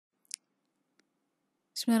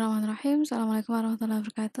Bismillahirrahmanirrahim. Assalamualaikum warahmatullahi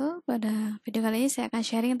wabarakatuh. Pada video kali ini saya akan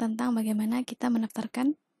sharing tentang bagaimana kita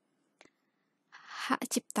mendaftarkan hak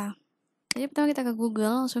cipta. Jadi pertama kita ke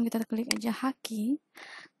Google, langsung kita klik aja HaKI.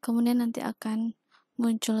 Kemudian nanti akan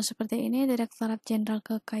muncul seperti ini, Direktorat Jenderal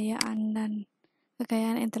Kekayaan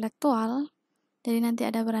Intelektual. Jadi nanti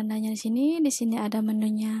ada berandanya di sini ada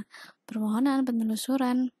menunya permohonan,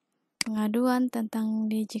 penelusuran, pengaduan tentang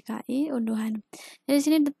DJKI, unduhan. Jadi di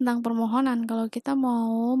sini tentang permohonan, kalau kita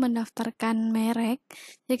mau mendaftarkan merek,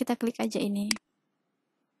 jadi kita klik aja ini.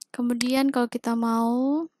 Kemudian kalau kita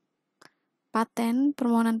mau paten,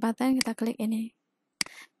 permohonan paten, kita klik ini.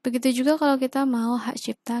 Begitu juga kalau kita mau hak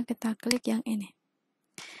cipta, kita klik yang ini.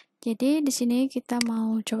 Jadi di sini kita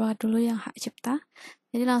mau coba dulu yang hak cipta.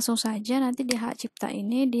 Jadi langsung saja nanti di hak cipta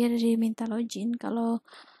ini dia diminta login. Kalau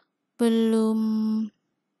belum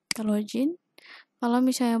login, kalau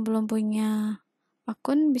misalnya belum punya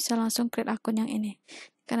akun, bisa langsung create akun yang ini.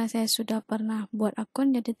 Karena saya sudah pernah buat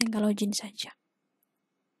akun, jadi tinggal login saja.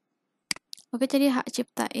 Oke, jadi hak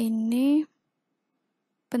cipta ini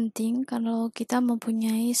penting kalau kita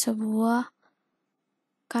mempunyai sebuah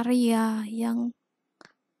karya yang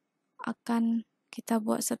akan kita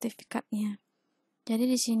buat sertifikatnya. Jadi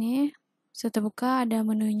di sini setelah buka ada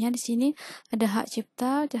menunya, di sini ada hak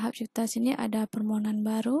cipta. Di hak cipta sini ada permohonan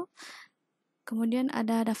baru. Kemudian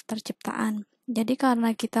ada daftar ciptaan. Jadi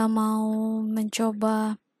karena kita mau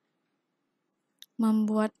mencoba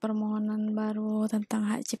membuat permohonan baru tentang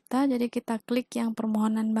hak cipta, jadi kita klik yang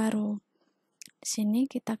permohonan baru. Di sini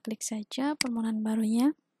kita klik saja permohonan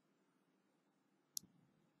barunya.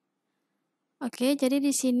 Oke, jadi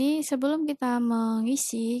di sini sebelum kita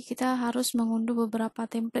mengisi, kita harus mengunduh beberapa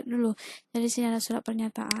template dulu. Jadi di sini ada surat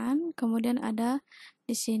pernyataan, kemudian ada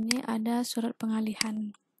di sini ada surat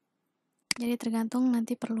pengalihan. Jadi tergantung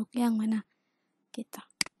nanti perlu yang mana kita.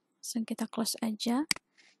 Langsung kita close aja.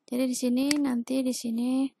 Jadi di sini nanti di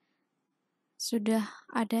sini sudah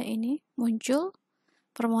ada ini muncul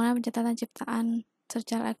permohonan pencatatan ciptaan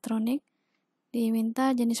secara elektronik.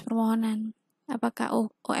 Diminta jenis permohonan, apakah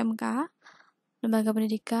OMK, lembaga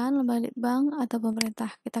pendidikan, lembaga litbang, atau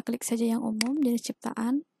pemerintah. Kita klik saja yang umum, jenis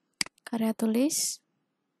ciptaan, karya tulis.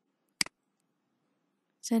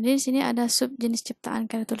 Jadi di sini ada sub jenis ciptaan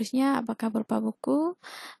karya tulisnya, apakah berupa buku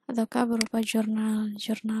ataukah berupa jurnal.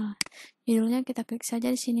 Judulnya kita klik saja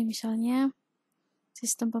di sini, misalnya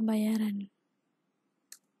sistem pembayaran.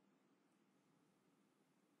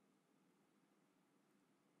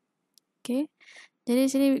 Oke. Jadi di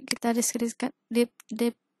sini kita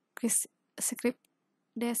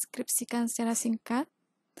deskripsikan secara singkat,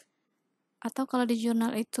 atau kalau di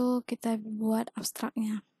jurnal itu kita buat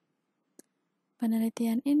abstraknya.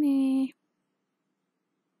 Penelitian ini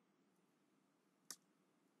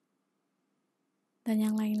dan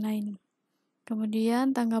yang lain-lain. Kemudian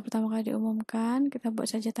tanggal pertama kali diumumkan, kita buat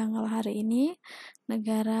saja tanggal hari ini.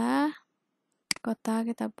 Negara, kota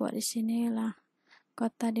kita buat di sini lah.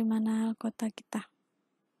 Kota di mana kota kita.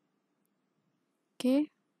 Oke.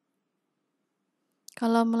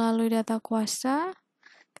 Kalau melalui data kuasa,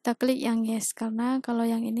 kita klik yang yes, karena kalau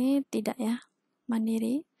yang ini tidak ya,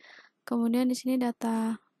 mandiri. Kemudian di sini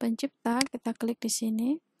data pencipta, kita klik di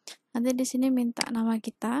sini. Nanti di sini minta nama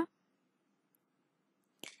kita.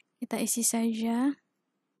 Kita isi saja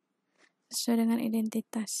sesuai dengan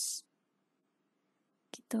identitas.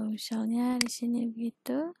 Gitu, misalnya di sini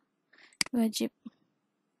begitu, wajib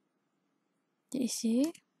diisi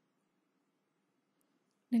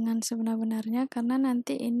dengan sebenar-benarnya, karena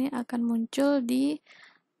nanti ini akan muncul di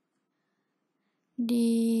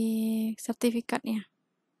sertifikatnya.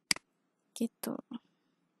 Gitu.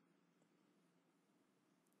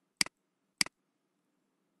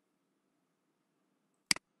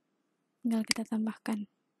 Tinggal kita tambahkan.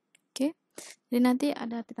 Oke. Jadi nanti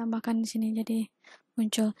ada ditambahkan di sini, jadi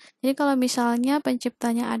muncul. Jadi kalau misalnya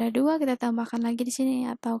penciptanya ada 2, kita tambahkan lagi di sini,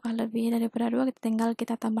 ataukah lebih daripada 2, tinggal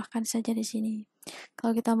kita tambahkan saja di sini.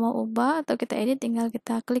 Kalau kita mau ubah atau kita edit, tinggal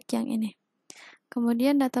kita klik yang ini.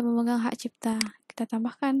 Kemudian data pemegang hak cipta, kita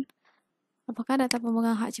tambahkan. Apakah data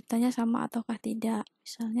pemegang hak ciptanya sama ataukah tidak?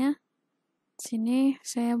 Misalnya di sini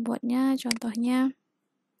saya buatnya contohnya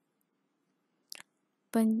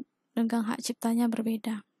pemegang hak ciptanya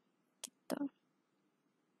berbeda. Gitu.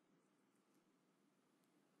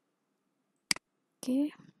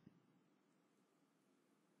 Oke.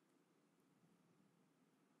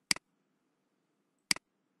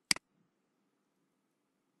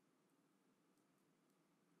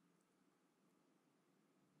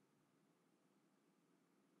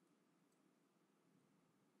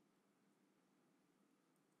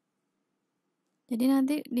 Jadi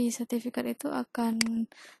nanti di sertifikat itu akan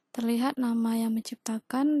terlihat nama yang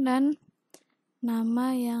menciptakan dan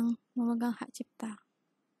nama yang memegang hak cipta.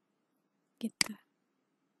 Gitu.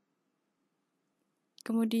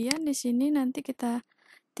 Kemudian di sini nanti kita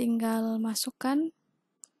tinggal masukkan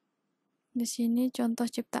di sini contoh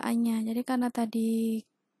ciptaannya. Jadi karena tadi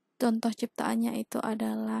contoh ciptaannya itu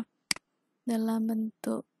adalah dalam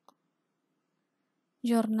bentuk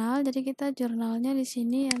jurnal, jadi kita jurnalnya di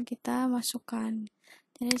sini yang kita masukkan.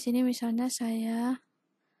 Jadi di sini misalnya saya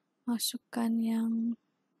masukkan yang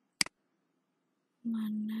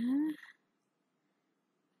mana?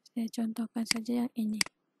 Saya contohkan saja yang ini.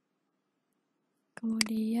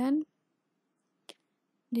 Kemudian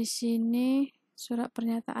di sini surat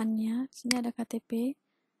pernyataannya, sini ada KTP,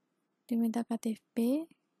 diminta KTP.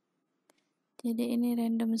 Jadi ini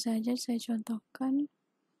random saja saya contohkan.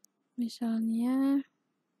 Misalnya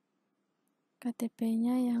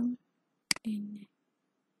KTP-nya yang ini.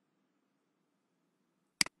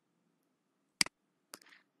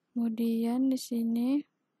 Kemudian di sini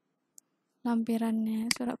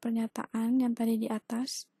lampirannya, surat pernyataan yang tadi di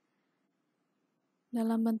atas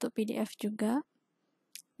dalam bentuk PDF juga.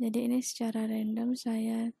 Jadi ini secara random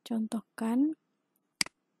saya contohkan.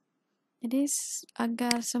 Jadi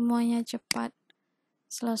agar semuanya cepat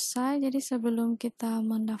selesai, jadi sebelum kita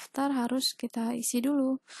mendaftar harus kita isi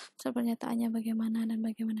dulu surat pernyataannya bagaimana dan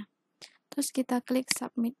bagaimana. Terus kita klik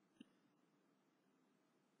submit.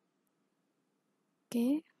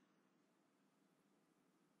 Oke.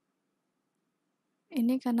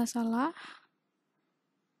 Ini karena salah,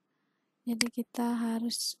 jadi kita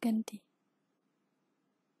harus ganti.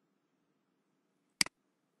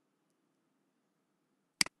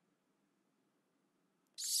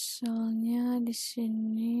 Soalnya di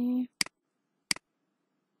sini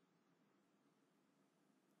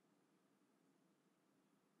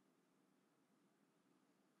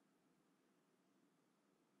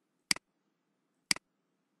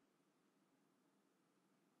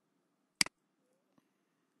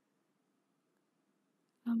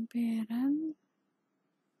lampiran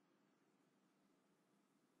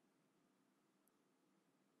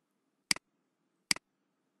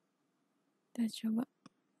kita coba.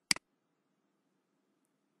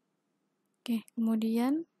 Oke,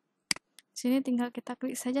 kemudian sini tinggal kita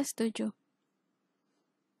klik saja setuju.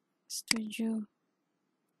 Setuju.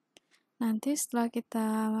 Nanti setelah kita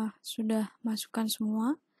sudah masukkan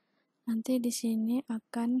semua, nanti di sini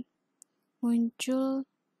akan muncul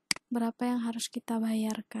berapa yang harus kita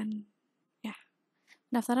bayarkan. Ya.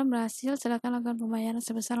 Pendaftaran berhasil, silakan lakukan pembayaran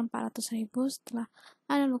sebesar 400.000. Setelah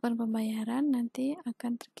Anda lakukan pembayaran, nanti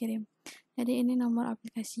akan terkirim. Jadi ini nomor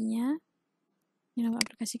aplikasinya. Ini nomor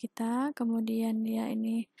aplikasi kita, kemudian dia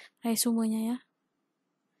ini resumenya ya.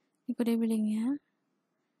 Ini kode billingnya.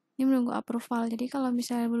 Ini menunggu approval. Jadi kalau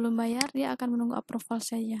misalnya belum bayar, dia akan menunggu approval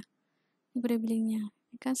saja. Ini kode billingnya.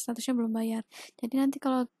 Ini kan statusnya belum bayar. Jadi nanti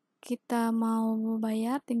kalau kita mau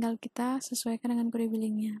bayar, tinggal kita sesuaikan dengan kode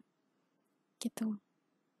billingnya. Gitu.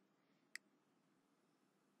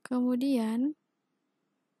 Kemudian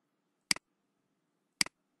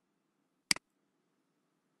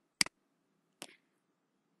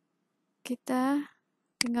kita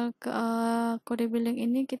tinggal ke kode billing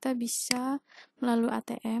ini kita bisa melalui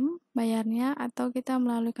ATM bayarnya atau kita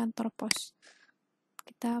melalui kantor pos.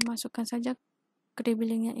 Kita masukkan saja kode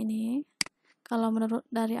billingnya ini. Kalau menurut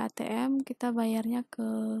dari ATM kita bayarnya ke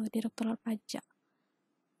Direktorat Pajak.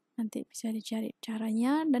 Nanti bisa dicari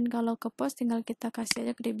caranya, dan kalau ke pos tinggal kita kasih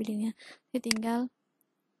aja kode billingnya. Jadi tinggal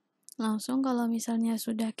langsung kalau misalnya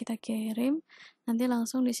sudah kita kirim, nanti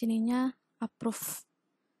langsung di sininya approve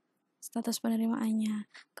status penerimaannya.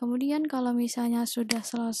 Kemudian kalau misalnya sudah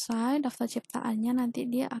selesai daftar ciptaannya, nanti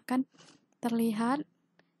dia akan terlihat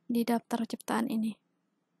di daftar ciptaan ini.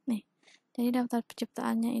 Nih, jadi daftar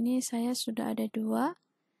penciptaannya ini saya sudah ada 2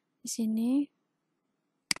 di sini,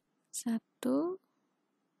 1,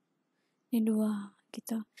 ini 2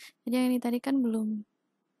 gitu. Jadi yang ini tadi kan belum,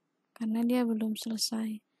 karena dia belum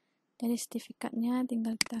selesai. Jadi sertifikatnya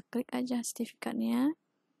tinggal kita klik aja sertifikatnya.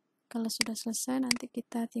 Kalau sudah selesai nanti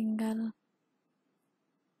kita tinggal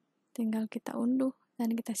kita unduh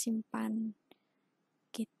dan kita simpan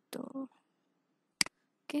gitu.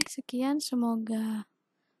 Oke, sekian, semoga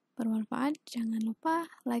bermanfaat. Jangan lupa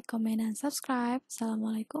like, comment, dan subscribe.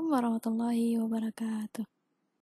 Assalamualaikum warahmatullahi wabarakatuh.